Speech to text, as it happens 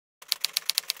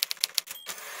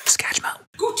mouth.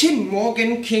 Guten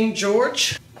Morgen, King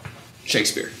George.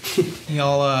 Shakespeare.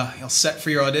 Y'all set for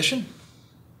your audition?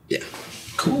 Yeah.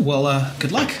 Cool, well,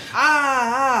 good luck.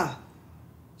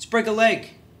 Let's break a leg.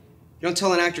 You don't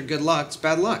tell an actor good luck, it's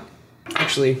bad luck.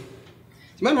 Actually, do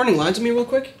you mind running lines with me real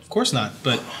quick? Of course not,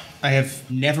 but I have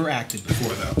never acted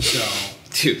before, though, so...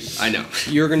 Dude, I know.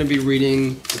 You're gonna be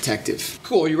reading Detective.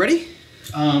 Cool, are you ready?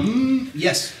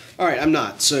 Yes. All right, I'm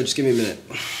not, so just give me a minute.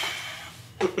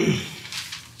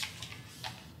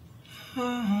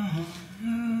 1,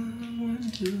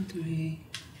 2, 3.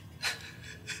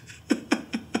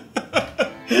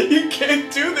 You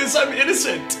can't do this, I'm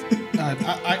innocent.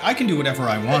 I can do whatever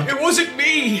I want. It wasn't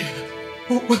me.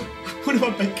 What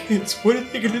about my kids? What are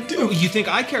they gonna do? You think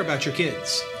I care about your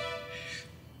kids?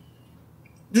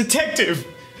 Detective!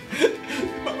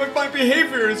 My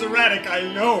behavior is erratic,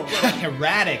 I know.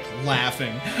 Erratic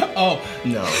laughing. Oh,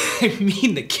 No. I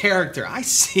mean the character. I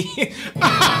see.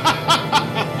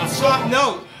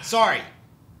 No, sorry.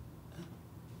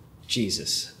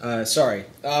 Jesus. Sorry.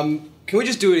 Can we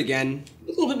just do it again?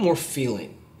 With a little bit more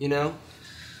feeling, you know?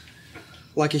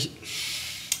 Like a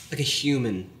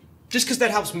human. Just because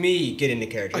that helps me get into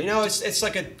character. You know, it's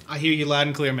like a... I hear you loud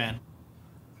and clear, man.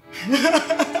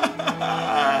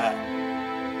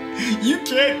 You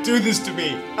can't do this to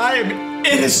me. I am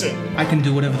innocent. I can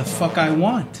do whatever the fuck I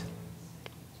want.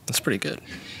 That's pretty good.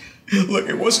 Look,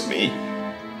 it wasn't me.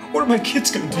 What are my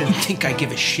kids gonna do? You think I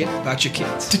give a shit about your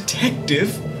kids?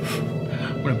 Detective?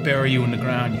 I'm gonna bury you in the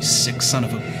ground, you sick son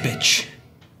of a bitch.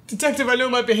 Detective, I know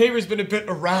my behavior's been a bit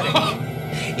erratic.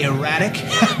 Erratic?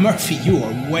 Murphy, you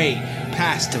are way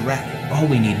past erratic. All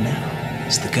we need now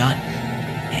is the gun.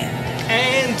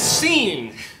 And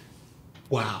scene.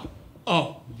 Wow.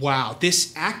 Oh, wow.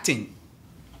 This acting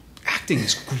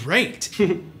is great.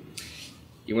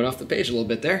 You went off the page a little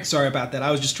bit there. Sorry about that. I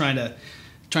was just trying to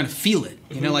feel it,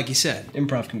 you know, like you said.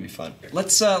 Improv can be fun.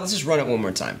 Let's just run it one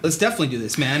more time. Let's definitely do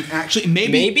this, man. Actually,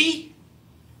 maybe... Maybe?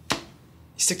 You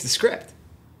stick to the script.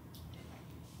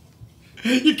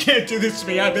 You can't do this to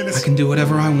me, I'm innocent. I can do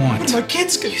whatever I want. What are my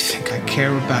kids gonna do? You think I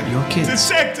care about your kids?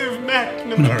 Detective McNamara. I'm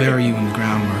gonna bury you in the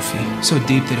ground, Murphy. So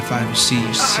deep that if I ever see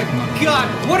you sick mother... God,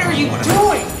 what are you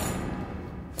doing?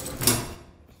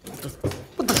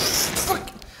 What the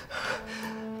fuck?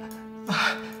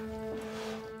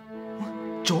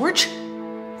 George?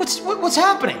 What's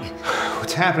happening?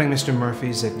 What's happening, Mr. Murphy,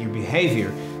 is that your behavior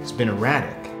has been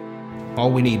erratic. All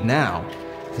we need now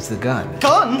is the gun.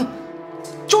 Gun?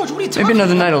 George, what are you talking about? Maybe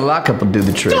another night of lockup will do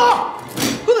the trick. Oh!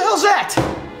 Who the hell's that?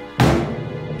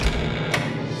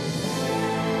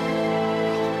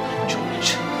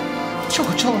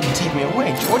 George, don't let him take me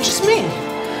away, George. It's me.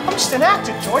 I'm just an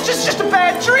actor, George. This is just a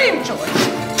bad dream, George.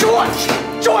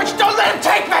 George, don't let him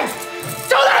take me!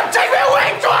 Don't let him take me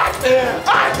away, George!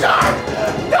 I'm done!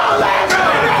 Don't let him!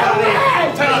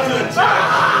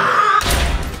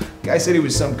 Guy said he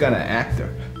was some kind of actor.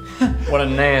 What a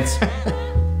Nance.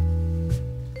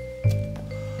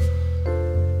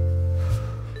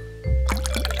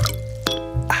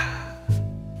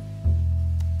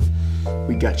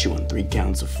 We got you on 3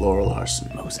 counts of floral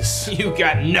arson, Moses. You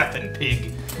got nothing,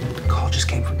 pig. The call just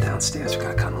came from downstairs. We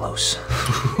gotta cut loose.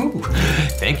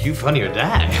 Thank you, funny or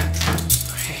die.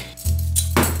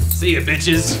 See ya,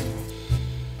 bitches.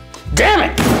 Damn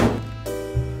it!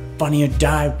 Funny or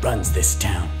Die runs this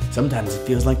town. Sometimes it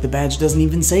feels like the badge doesn't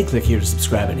even say click here to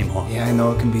subscribe anymore. Yeah, I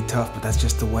know it can be tough, but that's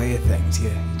just the way of things. You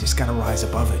just gotta rise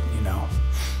above it, you know.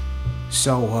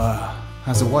 So,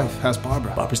 how's the wife? How's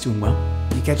Barbara? Barbara's doing well.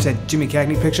 You catch that Jimmy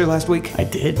Cagney picture last week? I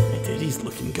did. He's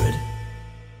looking good.